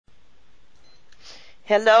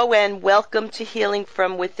Hello and welcome to Healing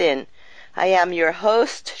from Within. I am your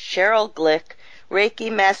host, Sheryl Glick,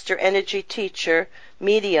 Reiki Master Energy Teacher,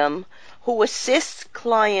 medium, who assists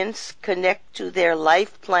clients connect to their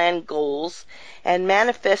life plan goals and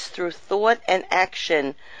manifest through thought and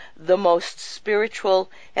action the most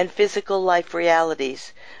spiritual and physical life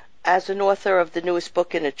realities. As an author of the newest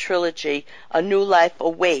book in a trilogy, A New Life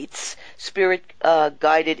Awaits,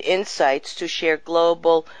 Spirit-Guided Insights to Share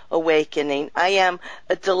Global Awakening, I am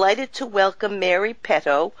delighted to welcome Mary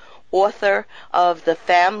Petto, author of The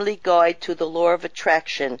Family Guide to the Law of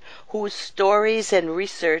Attraction, whose stories and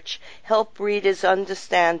research help readers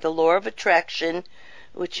understand the law of attraction,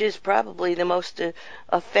 which is probably the most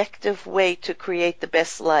effective way to create the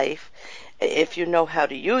best life, if you know how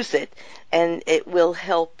to use it, and it will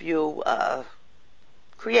help you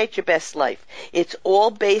create your best life. It's all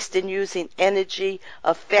based in using energy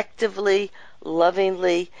effectively,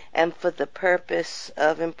 lovingly, and for the purpose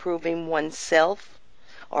of improving oneself,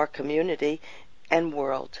 our community, and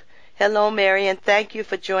world. Hello, Mary, and thank you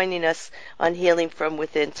for joining us on Healing from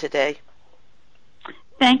Within today.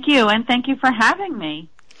 Thank you, and thank you for having me.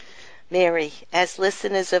 Mary, as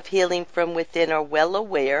listeners of Healing from Within are well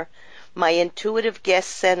aware, my intuitive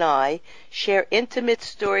guests and I share intimate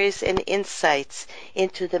stories and insights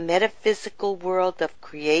into the metaphysical world of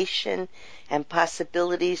creation and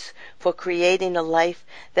possibilities for creating a life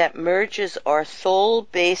that merges our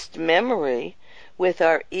soul-based memory with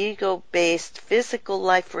our ego-based physical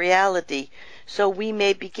life reality, so we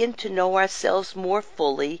may begin to know ourselves more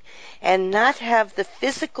fully and not have the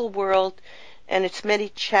physical world and its many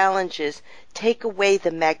challenges take away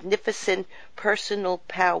the magnificent personal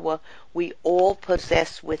power we all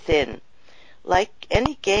possess within. Like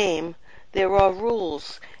any game, there are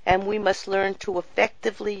rules, and we must learn to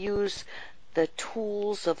effectively use the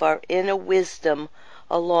tools of our inner wisdom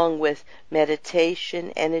along with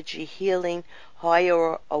meditation, energy healing,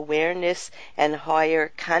 higher awareness, and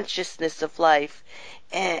higher consciousness of life,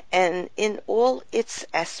 and in all its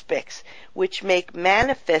aspects, which make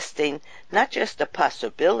manifesting not just a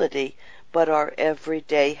possibility, but our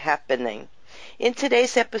everyday happening. In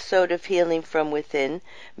today's episode of Healing from Within,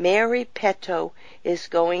 Mary Petto is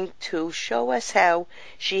going to show us how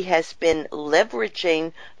she has been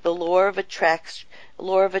leveraging the law of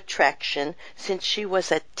attraction since she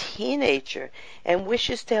was a teenager and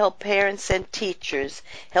wishes to help parents and teachers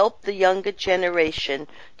help the younger generation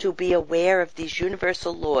to be aware of these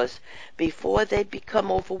universal laws before they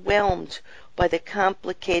become overwhelmed by the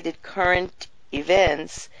complicated current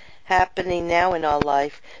events happening now in our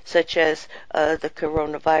life, such as the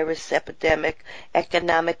coronavirus epidemic,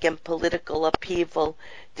 economic and political upheaval,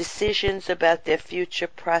 decisions about their future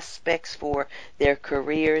prospects for their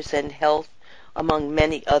careers and health, among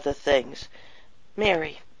many other things.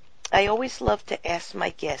 Mary, I always love to ask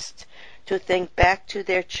my guests to think back to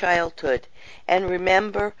their childhood and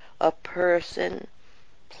remember a person,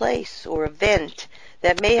 place, or event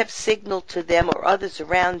that may have signaled to them or others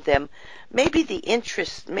around them maybe the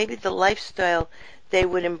interest, maybe the lifestyle they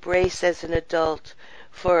would embrace as an adult.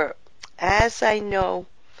 For as I know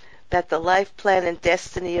that the life plan and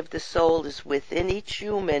destiny of the soul is within each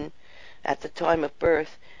human at the time of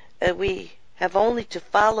birth, we have only to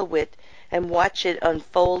follow it and watch it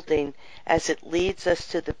unfolding as it leads us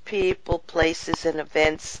to the people, places, and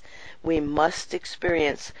events we must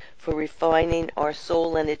experience for refining our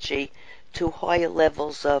soul energy to higher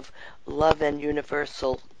levels of love and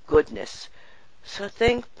universal goodness. So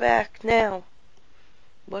think back now.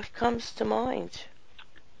 What comes to mind?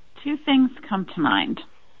 Two things come to mind.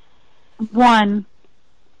 One,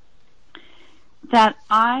 that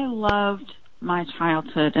I loved my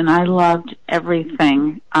childhood and I loved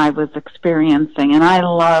everything I was experiencing and I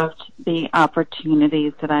loved the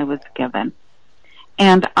opportunities that I was given.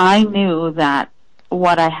 And I knew that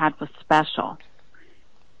what I had was special.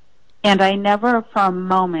 And I never for a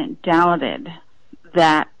moment doubted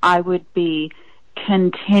that I would be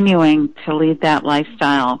continuing to lead that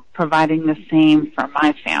lifestyle, providing the same for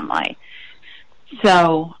my family.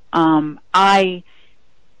 So I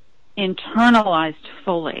internalized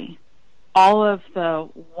fully all of the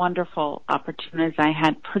wonderful opportunities I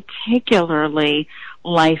had, particularly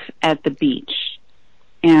life at the beach.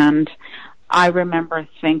 And I remember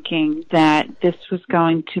thinking that this was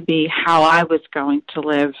going to be how I was going to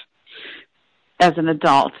live as an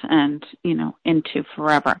adult and, into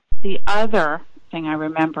forever. The other thing I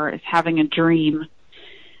remember is having a dream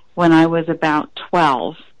when I was about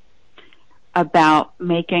 12 about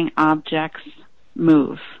making objects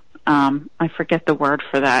move. I forget the word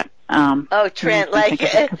for that.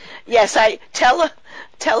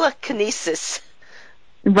 Telekinesis.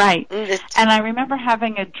 Right. And I remember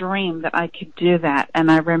having a dream that I could do that.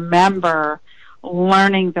 And I remember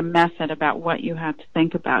learning the method about what you had to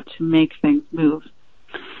think about to make things move.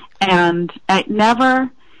 And I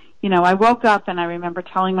never, I woke up and I remember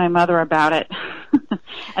telling my mother about it.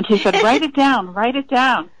 And she said, write it down, write it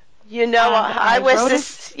down. I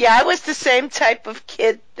was the same type of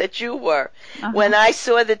kid that you were. Uh-huh. When I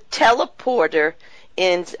saw the teleporter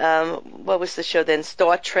in, what was the show then,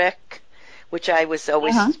 Star Trek, which I was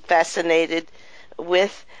always fascinated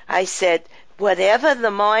with, I said, whatever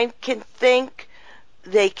the mind can think,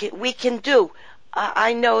 we can do.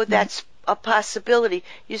 I know that's a possibility.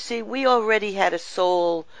 You see, we already had a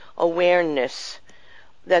soul awareness,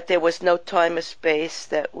 that there was no time or space,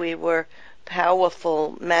 that we were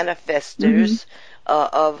powerful manifestors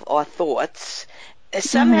of our thoughts.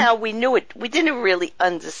 Somehow we knew it. We didn't really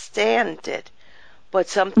understand it, but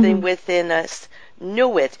something within us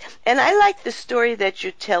knew it. And I like the story that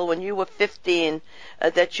you tell when you were 15,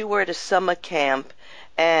 that you were at a summer camp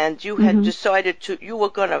and you had decided you were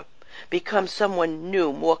going to become someone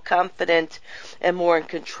new, more confident and more in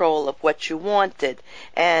control of what you wanted.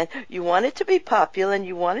 And you wanted to be popular and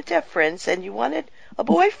you wanted to have friends and you wanted a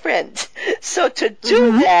boyfriend. So to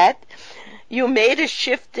do that, you made a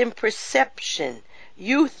shift in perception.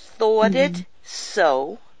 You thought it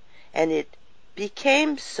so, and it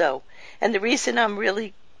became so. And the reason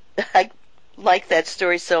I like that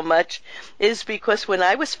story so much is because when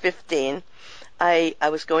I was 15, I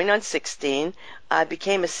was going on 16, I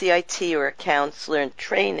became a CIT or a counselor in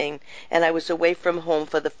training, and I was away from home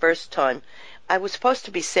for the first time. I was supposed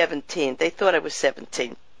to be 17. They thought I was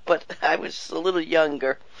 17, but I was a little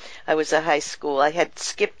younger. I was a high school. I had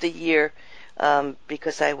skipped a year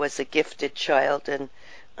because I was a gifted child, and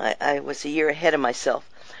I was a year ahead of myself.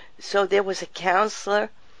 So there was a counselor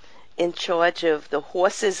in charge of the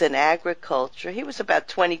horses and agriculture. He was about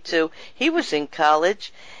 22. He was in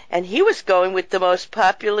college, and he was going with the most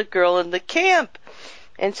popular girl in the camp.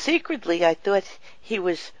 And secretly, I thought he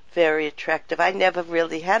was very attractive. I never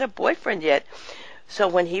really had a boyfriend yet. So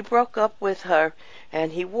when he broke up with her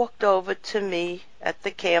and he walked over to me at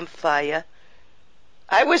the campfire,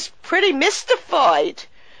 I was pretty mystified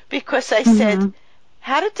because I said,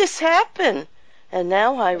 how did this happen? And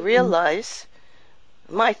now I realize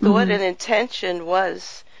my thought and intention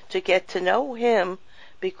was to get to know him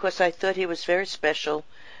because I thought he was very special,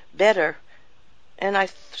 better. And I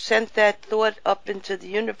sent that thought up into the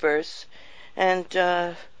universe. And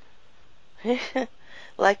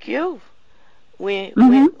like you, we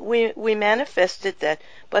manifested that.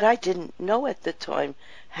 But I didn't know at the time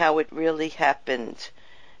how it really happened.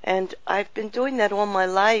 And I've been doing that all my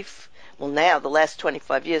life. Well, now, the last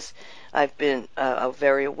 25 years, I've been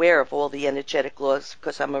very aware of all the energetic laws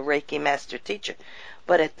because I'm a Reiki Master Teacher.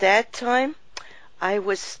 But at that time, I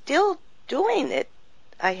was still doing it.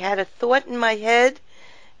 I had a thought in my head,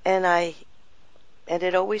 and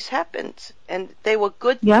it always happened. And they were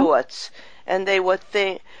good thoughts, and they were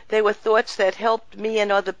thoughts that helped me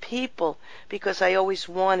and other people because I always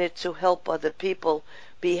wanted to help other people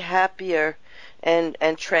be happier and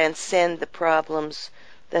transcend the problems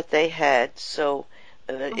that they had. So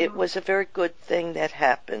it was a very good thing that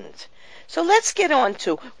happened. So let's get on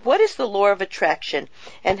to what is the law of attraction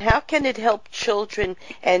and how can it help children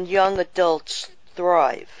and young adults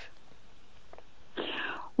thrive?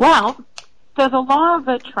 Well, so the law of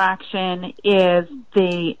attraction is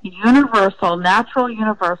the natural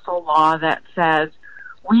universal law that says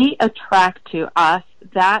we attract to us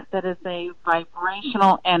that is a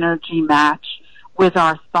vibrational energy match with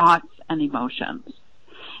our thoughts and emotions.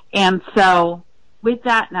 And so with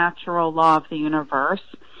that natural law of the universe,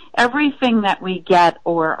 everything that we get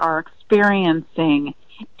or are experiencing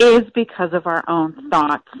is because of our own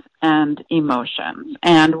thoughts and emotions.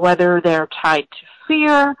 And whether they're tied to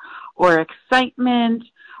fear or excitement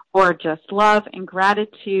or just love and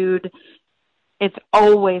gratitude, it's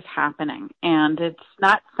always happening. And it's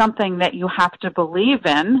not something that you have to believe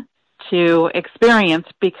in to experience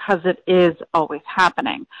because it is always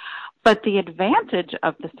happening. But the advantage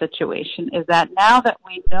of the situation is that now that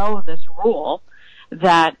we know this rule,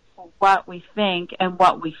 that what we think and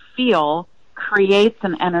what we feel creates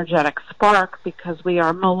an energetic spark because we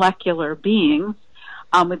are molecular beings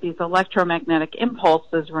with these electromagnetic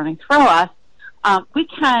impulses running through us, we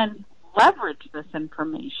can leverage this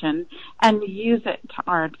information and use it to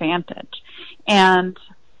our advantage. And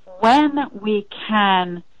when we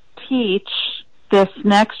can teach this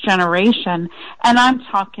next generation, and I'm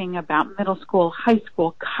talking about middle school, high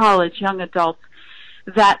school, college, young adults,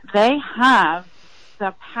 that they have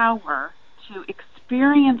the power to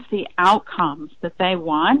experience the outcomes that they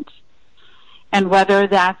want, And whether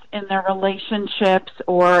that's in their relationships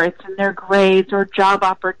or it's in their grades or job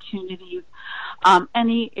opportunities,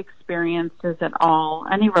 any experiences at all,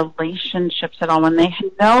 any relationships at all, when they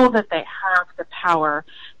know that they have the power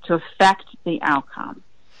to affect the outcome,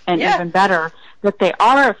 and even better, that they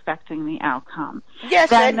are affecting the outcome,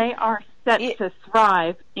 then they are set to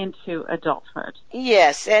thrive into adulthood.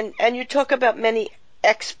 Yes, and you talk about many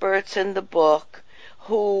experts in the book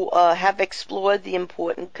who have explored the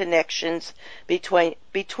important connections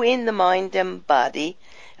between the mind and body,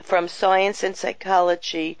 from science and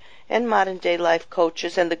psychology and modern-day life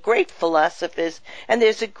coaches and the great philosophers, and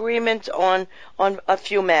there's agreement on a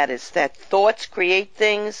few matters, that thoughts create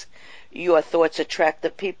things, your thoughts attract the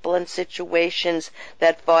people and situations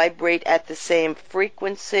that vibrate at the same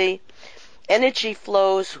frequency, energy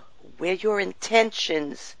flows where your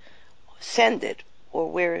intentions send it, or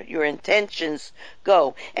where your intentions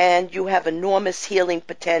go, and you have enormous healing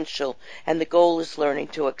potential, and the goal is learning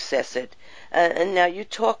to access it. And now you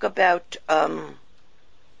talk about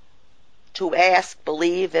to ask,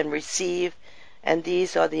 believe, and receive, and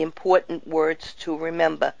these are the important words to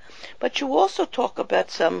remember. But you also talk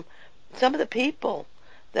about some of the people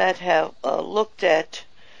that have looked at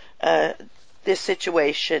this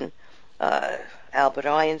situation, Albert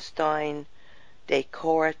Einstein,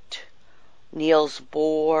 Descartes, Niels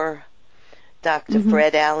Bohr, Dr.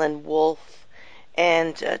 Fred Alan Wolfe,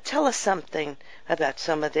 and tell us something about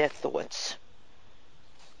some of their thoughts.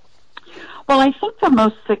 Well, I think the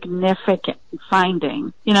most significant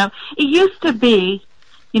finding, it used to be,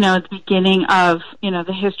 at the beginning of,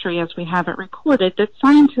 the history as we have it recorded, that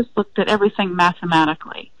scientists looked at everything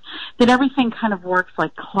mathematically, that everything kind of works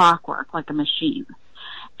like clockwork, like a machine.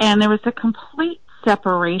 And there was a complete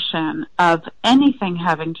separation of anything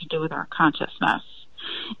having to do with our consciousness.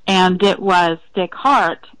 And it was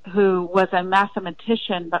Descartes, who was a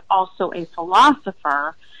mathematician but also a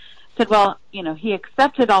philosopher, said, well, he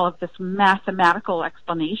accepted all of this mathematical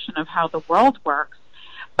explanation of how the world works,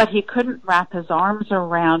 but he couldn't wrap his arms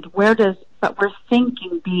around but we're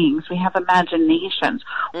thinking beings, we have imaginations.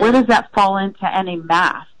 Where does that fall into any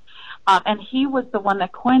math? And he was the one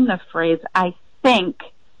that coined the phrase, I think,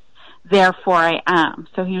 therefore I am.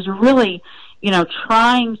 So he was really,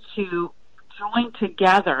 trying to join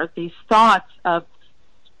together these thoughts of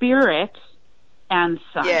spirit and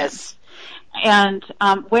science. Yes. And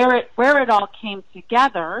where it all came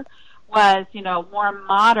together was, more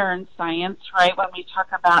modern science, right? When we talk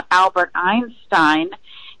about Albert Einstein,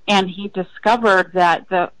 and he discovered that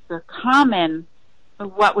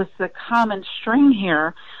what was the common string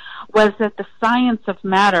here was that the science of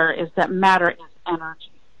matter is that matter is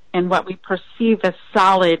energy. And what we perceive as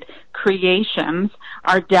solid creations,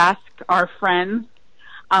 our desk, our friends,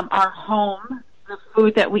 our home, the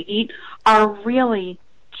food that we eat, are really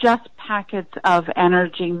just packets of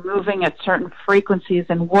energy moving at certain frequencies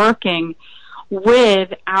and working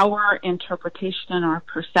with our interpretation and our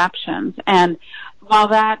perceptions. And while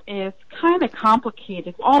that is kind of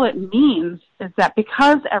complicated, all it means is that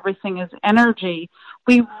because everything is energy,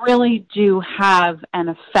 we really do have an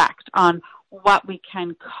effect on what we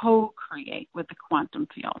can co-create with the quantum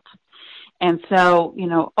field. And so,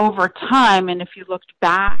 over time, and if you looked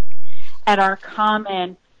back at our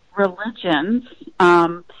common religions,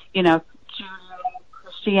 Judaism,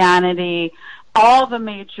 Christianity, all the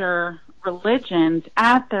major religions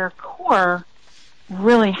at their core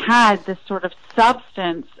really had this sort of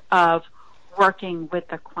substance of working with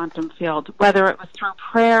the quantum field, whether it was through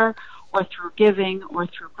prayer or through giving or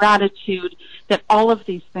through gratitude, that all of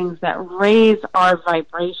these things that raise our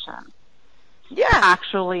vibration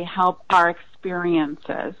actually help our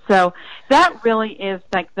experiences. So that really is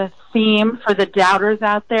like the theme for the doubters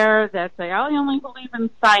out there that say, I only believe in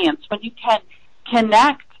science. When you can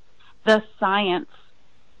connect the science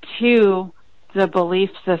to the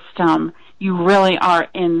belief system, you really are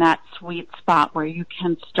in that sweet spot where you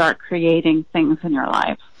can start creating things in your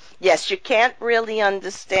life. Yes, you can't really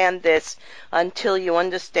understand this until you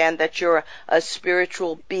understand that you're a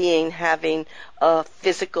spiritual being having a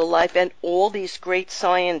physical life, and all these great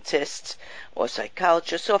scientists or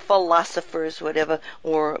psychologists or philosophers, whatever,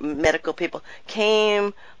 or medical people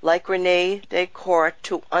came, like Rene Descartes,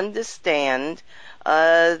 to understand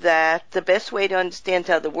that the best way to understand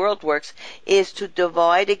how the world works is to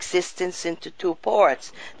divide existence into two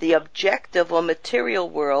parts: the objective or material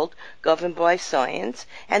world governed by science,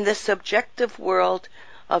 and the subjective world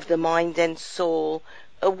of the mind and soul,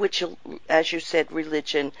 which, as you said,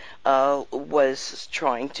 religion was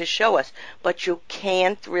trying to show us. But you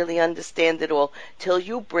can't really understand it all till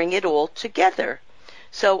you bring it all together.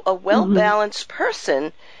 So a well-balanced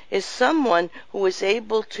person is someone who is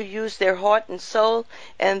able to use their heart and soul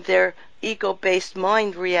and their ego-based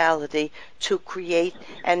mind reality to create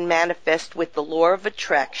and manifest with the law of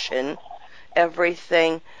attraction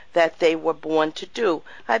everything that they were born to do.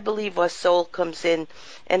 I believe our soul comes in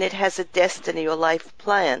and it has a destiny or life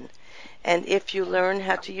plan. And if you learn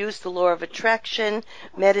how to use the law of attraction,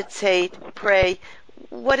 meditate, pray,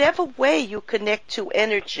 whatever way you connect to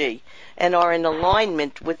energy and are in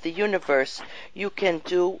alignment with the universe, you can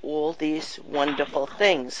do all these wonderful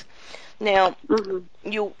things. Now,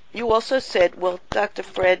 you also said, well, Dr.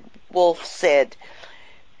 Fred Wolf said,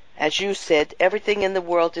 as you said, everything in the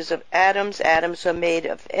world is of atoms. Atoms are made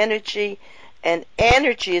of energy, and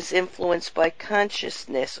energy is influenced by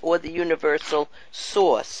consciousness or the universal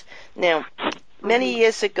source. Now, many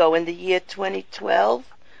years ago, in the year 2012,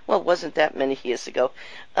 well, it wasn't that many years ago,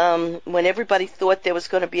 when everybody thought there was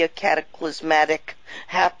going to be a cataclysmatic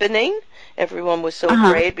happening, everyone was so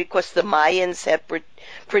afraid because the Mayans had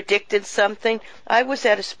predicted something. I was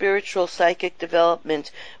at a spiritual psychic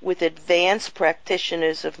development with advanced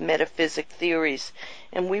practitioners of metaphysic theories,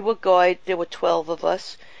 and we were guided, there were 12 of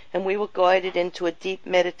us, and we were guided into a deep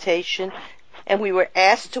meditation, and we were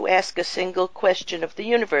asked to ask a single question of the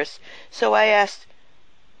universe. So I asked,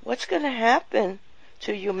 what's going to happen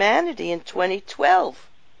to humanity in 2012?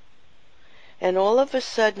 And all of a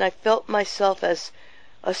sudden I felt myself as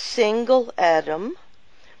a single atom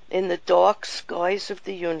in the dark skies of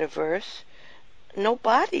the universe, no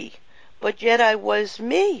body, but yet I was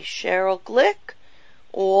me, Sheryl Glick,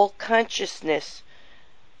 all consciousness.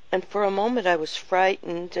 And for a moment I was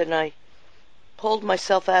frightened, and I pulled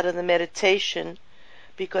myself out of the meditation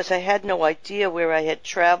because I had no idea where I had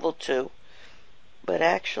traveled to. But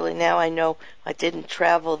actually now I know I didn't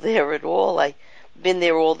travel there at all. I've been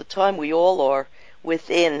there all the time. We all are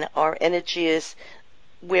within. Our energy is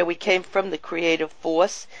where we came from, the creative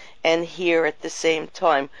force, and here at the same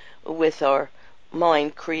time with our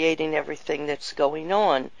mind creating everything that's going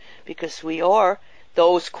on, because we are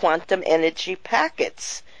those quantum energy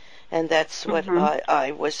packets. And that's what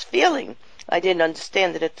I was feeling. I didn't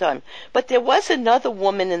understand it at the time. But there was another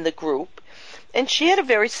woman in the group, and she had a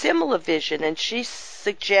very similar vision, and she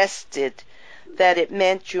suggested that it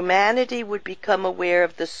meant humanity would become aware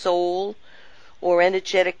of the soul or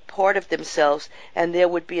energetic part of themselves, and there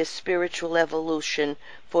would be a spiritual evolution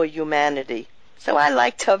for humanity. So I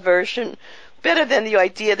liked her version better than the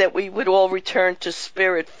idea that we would all return to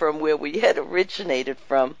spirit from where we had originated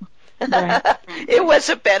from. Right. It was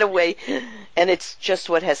a better way, and it's just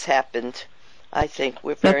what has happened. I think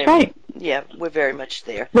we're very, we're very much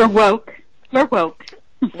there. We're woke. We're woke.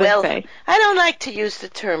 Well, I don't like to use the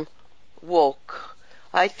term woke.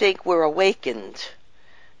 I think we're awakened.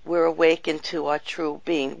 We're awakened to our true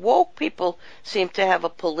being. Woke people seem to have a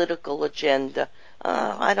political agenda.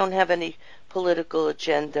 I don't have any political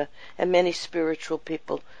agenda, and many spiritual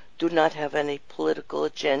people do not have any political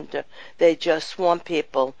agenda. They just want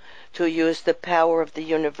people to use the power of the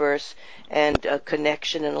universe and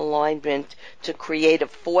connection and alignment to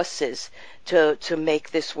creative forces to make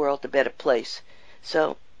this world a better place.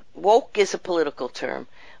 So woke is a political term.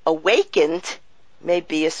 Awakened may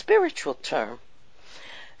be a spiritual term.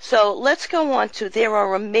 So let's go on to, there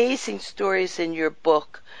are amazing stories in your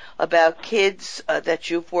book about kids that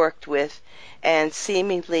you've worked with and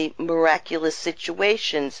seemingly miraculous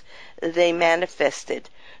situations they manifested.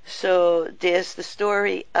 So there's the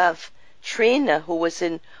story of Trina, who was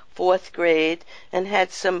in 4th grade and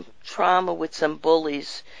had some trauma with some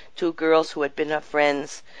bullies, 2 girls who had been her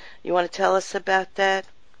friends. You want to tell us about that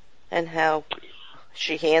and how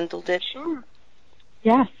she handled it? Sure.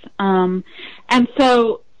 Yes. And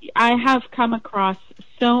so I have come across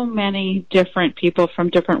so many different people from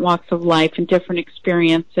different walks of life and different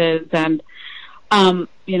experiences, and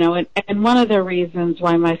you know, and one of the reasons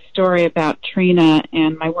why my story about Trina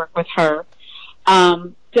and my work with her,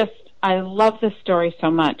 I love this story so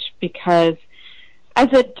much because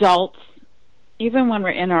as adults, even when we're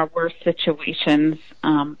in our worst situations,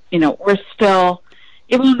 you know, we're still,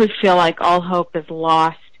 even when we feel like all hope is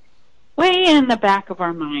lost, way in the back of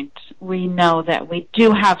our mind, we know that we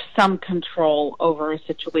do have some control over a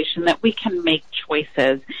situation, that we can make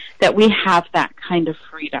choices, that we have that kind of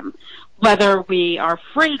freedom. Whether we are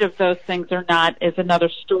afraid of those things or not is another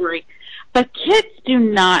story. But kids do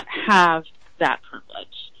not have that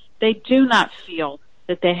privilege. They do not feel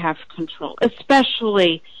that they have control,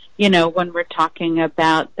 especially, you know, when we're talking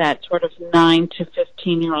about that sort of 9 to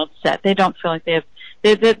 15-year-old set. They don't feel like they have,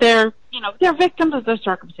 they're, you know, they're victims of their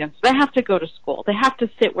circumstances. They have to go to school. They have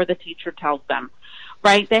to sit where the teacher tells them,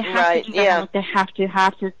 right? They have to do that. They have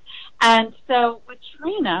to. And so with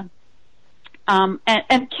Trina,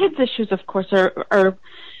 And kids' issues, of course, are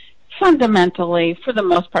fundamentally, for the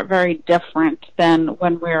most part, very different than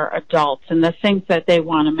when we're adults. And the things that they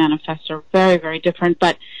want to manifest are very, very different,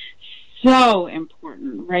 but so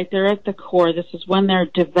important, right? They're at the core. This is when they're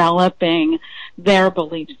developing their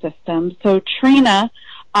belief system. So Trina,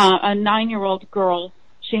 a 9-year-old girl,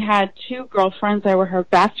 she had 2 girlfriends that were her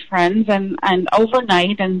best friends, and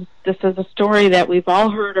overnight, and this is a story that we've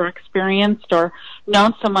all heard or experienced or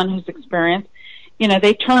known someone who's experienced,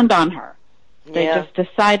 they turned on her. They just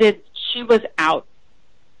decided she was out.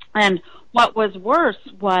 And what was worse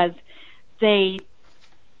was they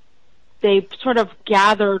sort of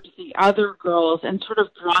gathered the other girls and sort of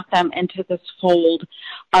brought them into this fold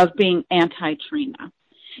of being anti-Trina.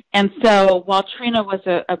 And so while Trina was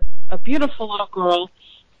a beautiful little girl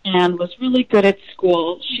and was really good at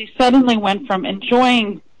school, she suddenly went from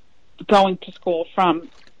enjoying going to school from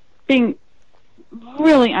being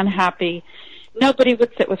really unhappy. Nobody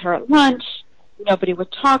would sit with her at lunch. Nobody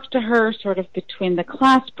would talk to her sort of between the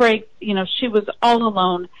class breaks. She was all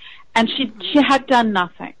alone, and she had done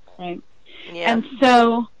nothing, right? Yeah. And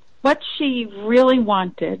so what she really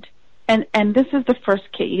wanted, and this is the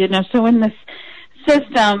first key, so in this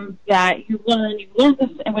system that you learn this,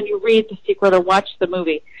 and when you read The Secret or watch the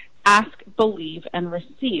movie, ask, believe, and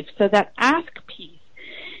receive. So that ask piece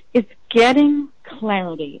is getting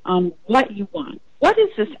clarity on what you want. What is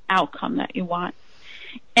this outcome that you want?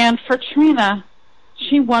 And for Trina,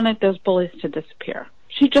 she wanted those bullies to disappear.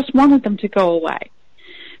 She just wanted them to go away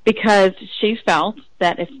because she felt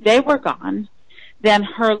that if they were gone, then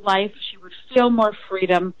her life, she would feel more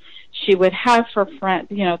freedom. She would have her friend,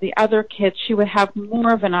 the other kids, she would have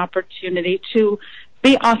more of an opportunity to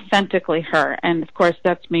be authentically her. And of course,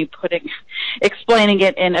 that's me explaining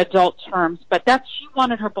it in adult terms, but she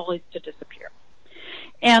wanted her bullies to disappear.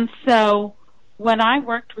 And so when I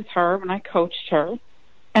worked with her, when I coached her,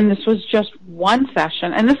 and this was just one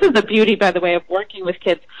session, and this is the beauty, by the way, of working with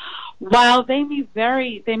kids, while they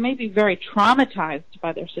may be very traumatized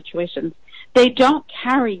by their situations, they don't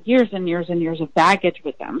carry years and years and years of baggage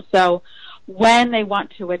with them. So when they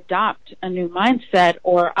want to adopt a new mindset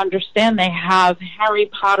or understand they have Harry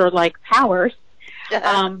Potter-like powers,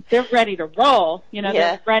 they're ready to roll.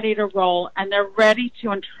 They're ready to roll, and they're ready to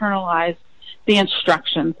internalize the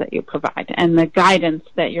instructions that you provide and the guidance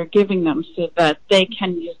that you're giving them so that they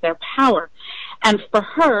can use their power. And for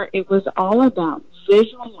her, it was all about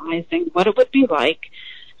visualizing what it would be like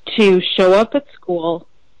to show up at school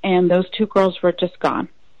and those 2 girls were just gone.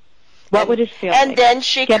 What would it feel like? Then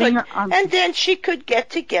she could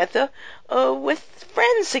get together with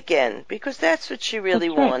friends again, because that's what she really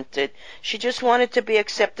wanted. She just wanted to be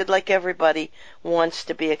accepted like everybody wants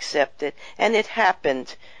to be accepted. And it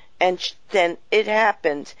happened. And then it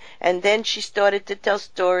happened. And then she started to tell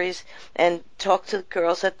stories and talk to the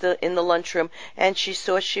girls in the lunchroom, and she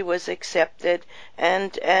saw she was accepted,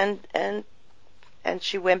 and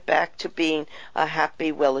she went back to being a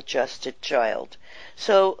happy, well-adjusted child.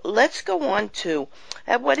 So let's go on to,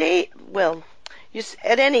 at what age,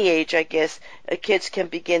 at any age, I guess, kids can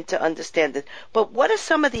begin to understand it. But what are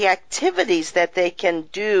some of the activities that they can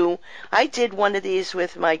do? I did one of these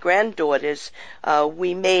with my granddaughters.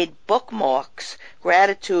 We made bookmarks,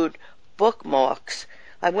 gratitude bookmarks.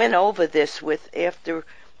 I went over this after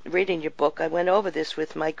reading your book, I went over this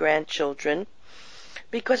with my grandchildren,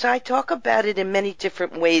 because I talk about it in many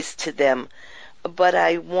different ways to them, but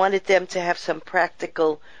I wanted them to have some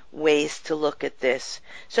practical ways to look at this.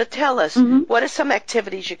 So tell us, what are some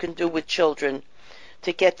activities you can do with children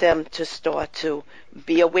to get them to start to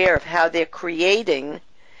be aware of how they're creating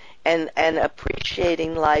and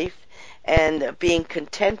appreciating life and being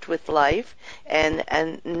content with life and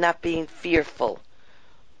not being fearful,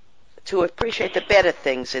 to appreciate the better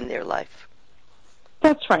things in their life?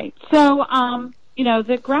 That's right. So,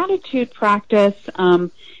 the gratitude practice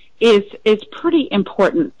is pretty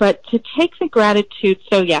important, but to take the gratitude,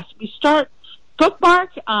 so yes, we start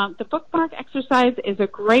bookmark. The bookmark exercise is a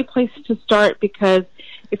great place to start, because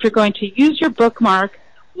if you're going to use your bookmark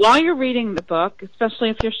while you're reading the book, especially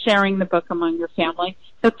if you're sharing the book among your family,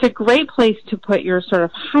 that's a great place to put your sort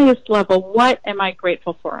of highest level, what am I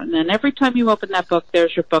grateful for? And then every time you open that book,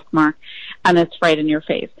 there's your bookmark, and it's right in your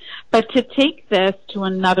face. But to take this to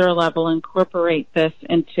another level, incorporate this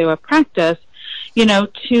into a practice,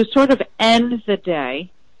 to sort of end the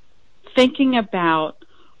day thinking about,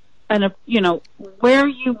 where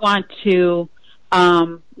you want to,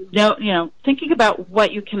 thinking about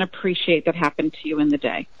what you can appreciate that happened to you in the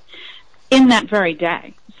day, in that very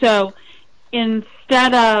day. So in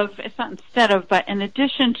addition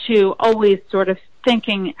to always sort of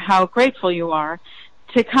thinking how grateful you are,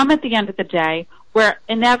 to come at the end of the day where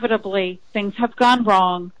inevitably things have gone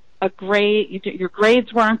wrong, your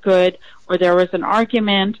grades weren't good, or there was an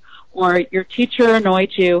argument, or your teacher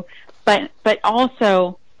annoyed you, but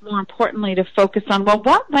also, more importantly, to focus on, well,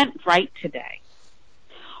 what went right today?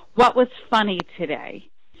 What was funny today?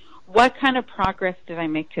 What kind of progress did I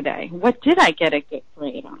make today? What did I get a good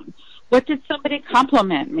grade on? What did somebody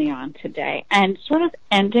compliment me on today? And sort of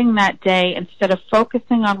ending that day, instead of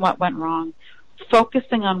focusing on what went wrong,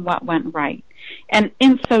 focusing on what went right. And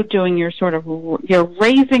in so doing, you're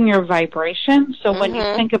raising your vibration. So when you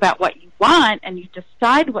think about what you want and you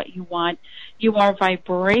decide what you want, you are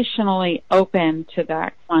vibrationally open to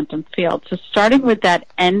that quantum field. So starting with that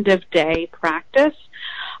end of day practice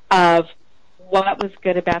of what was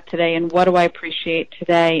good about today and what do I appreciate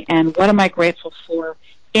today and what am I grateful for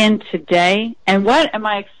in today and what am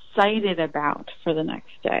I excited about for the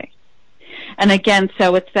next day. And again,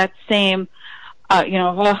 so it's that same, I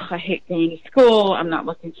hate going to school. I'm not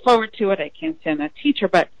looking forward to it. I can't stand that teacher,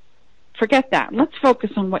 but forget that. Let's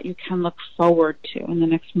focus on what you can look forward to in the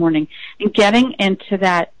next morning. And getting into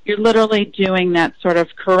that, you're literally doing that sort of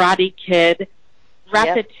Karate Kid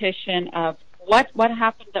repetition of what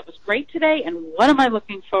happened that was great today and what am I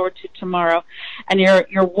looking forward to tomorrow. And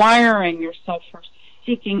you're wiring yourself for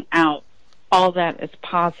seeking out all that is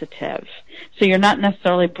positive. So you're not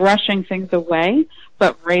necessarily brushing things away,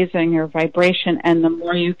 but raising your vibration. And the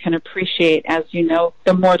more you can appreciate, as you know,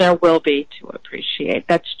 the more there will be to appreciate.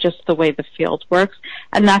 That's just the way the field works,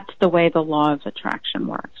 and that's the way the law of attraction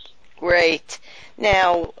works. Great.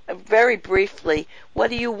 Now, very briefly, what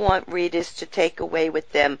do you want readers to take away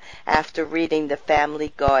with them after reading the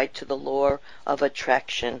Family Guide to the Law of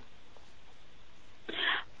Attraction?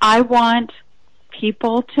 I want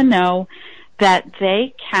people to know that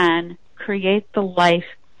they can create the life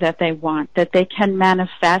that they want, that they can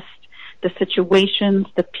manifest the situations,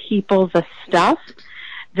 the people, the stuff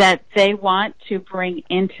that they want to bring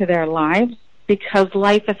into their lives, because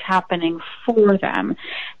life is happening for them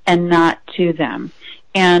and not to them.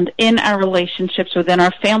 And in our relationships within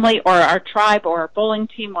our family or our tribe or our bowling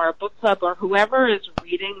team or our book club or whoever is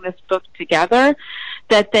reading this book together,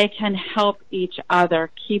 that they can help each other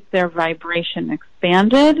keep their vibration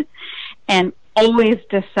expanded and always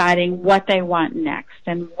deciding what they want next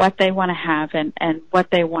and what they want to have and what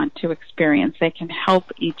they want to experience. They can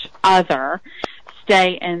help each other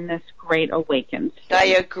stay in this great awakened state. I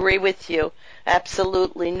agree with you.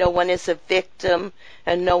 Absolutely. No one is a victim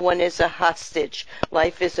and no one is a hostage.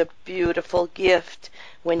 Life is a beautiful gift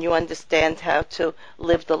when you understand how to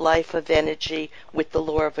live the life of energy with the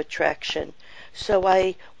law of attraction. So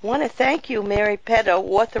I want to thank you, Mary Petto,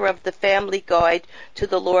 author of The Family Guide to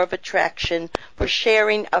the Law of Attraction, for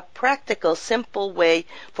sharing a practical, simple way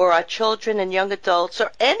for our children and young adults or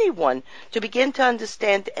anyone to begin to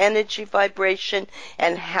understand energy vibration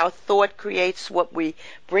and how thought creates what we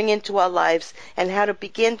bring into our lives and how to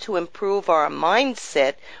begin to improve our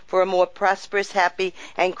mindset for a more prosperous, happy,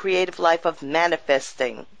 and creative life of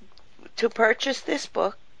manifesting. To purchase this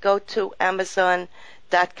book, go to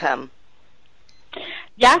Amazon.com.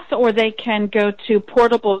 Yes, or they can go to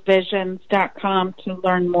portablevisions.com to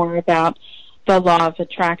learn more about the law of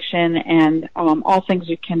attraction and all things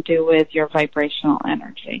you can do with your vibrational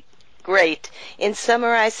energy. Great. In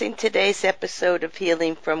summarizing today's episode of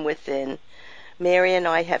Healing from Within, Mary and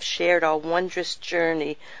I have shared our wondrous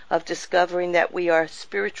journey of discovering that we are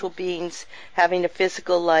spiritual beings having a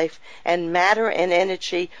physical life, and matter and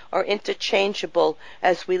energy are interchangeable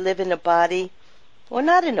as we live in a body, or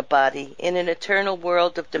not in a body, in an eternal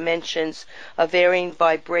world of dimensions of varying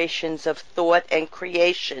vibrations of thought and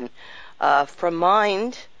creation. From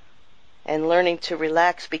mind, and learning to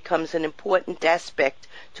relax becomes an important aspect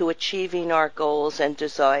to achieving our goals and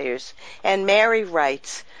desires. And Mary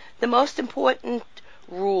writes, the most important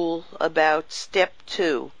rule about step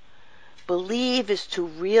 2, believe, is to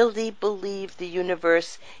really believe the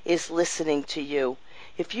universe is listening to you.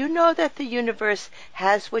 If you know that the universe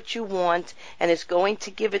has what you want and is going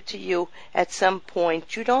to give it to you at some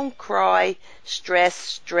point, you don't cry, stress,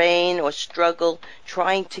 strain, or struggle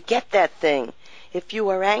trying to get that thing. If you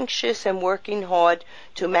are anxious and working hard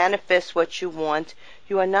to manifest what you want,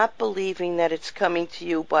 you are not believing that it's coming to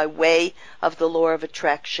you by way of the law of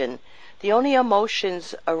attraction. The only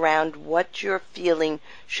emotions around what you're feeling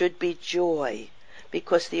should be joy,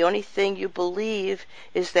 because the only thing you believe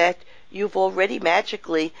is that you've already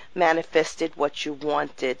magically manifested what you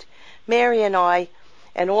wanted. Mary and I,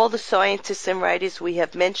 and all the scientists and writers we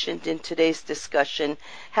have mentioned in today's discussion,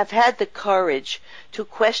 have had the courage to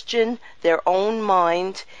question their own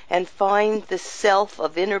mind and find the self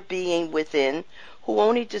of inner being within, who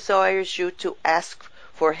only desires you to ask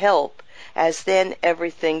for help, as then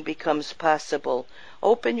everything becomes possible.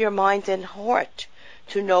 Open your mind and heart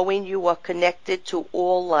to knowing you are connected to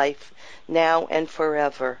all life, now and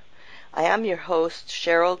forever. I am your host,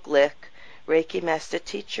 Sheryl Glick, Reiki Master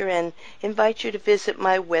Teacher, and invite you to visit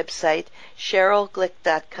my website,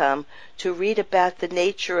 SherylGlick.com, to read about the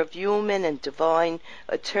nature of human and divine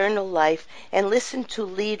eternal life and listen to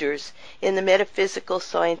leaders in the metaphysical,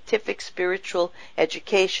 scientific, spiritual,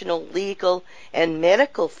 educational, legal, and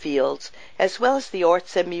medical fields, as well as the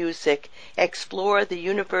arts and music, explore the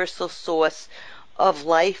universal source of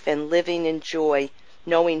life and living in joy,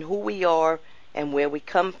 knowing who we are and where we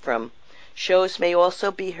come from. Shows may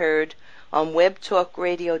also be heard on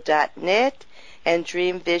webtalkradio.net and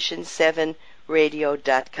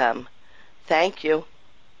dreamvision7radio.com. Thank you.